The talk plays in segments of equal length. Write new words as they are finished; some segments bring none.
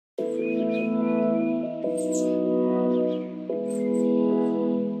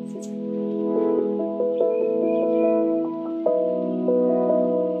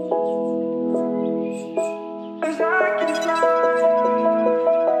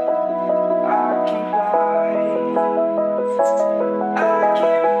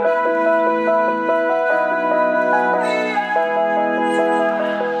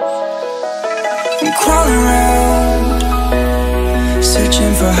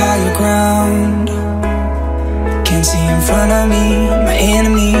searching for higher ground. Can't see in front of me, my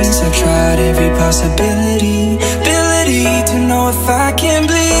enemies. I've tried every possibility, ability to know if I can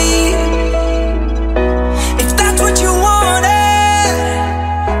bleed. If that's what you wanted,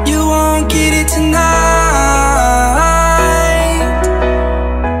 you won't get it tonight.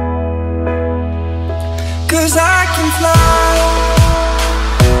 'Cause I can fly,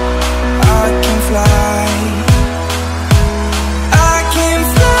 I can fly, I can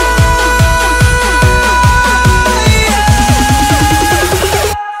fly, yeah.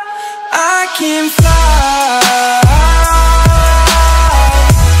 I can fly.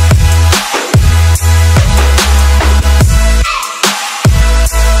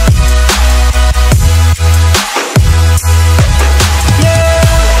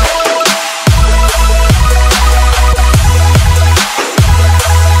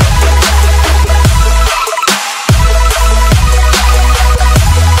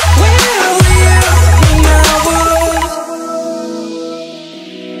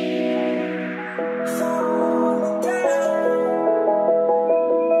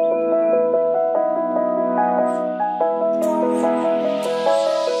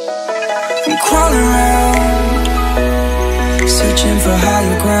 I'm crawling around, searching for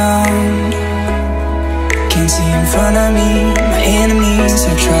higher ground. Can't see in front of me, my enemies.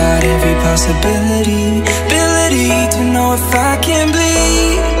 I've tried every possibility, ability to know if I can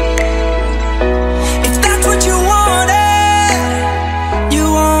bleed. If that's what you wanted, you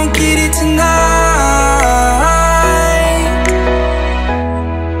won't get it tonight.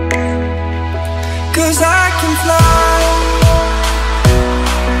 'Cause I can fly,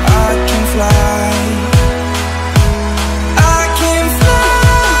 I can fly, I can fly,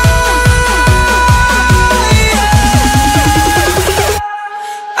 yeah.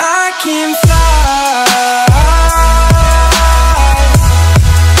 I can fly.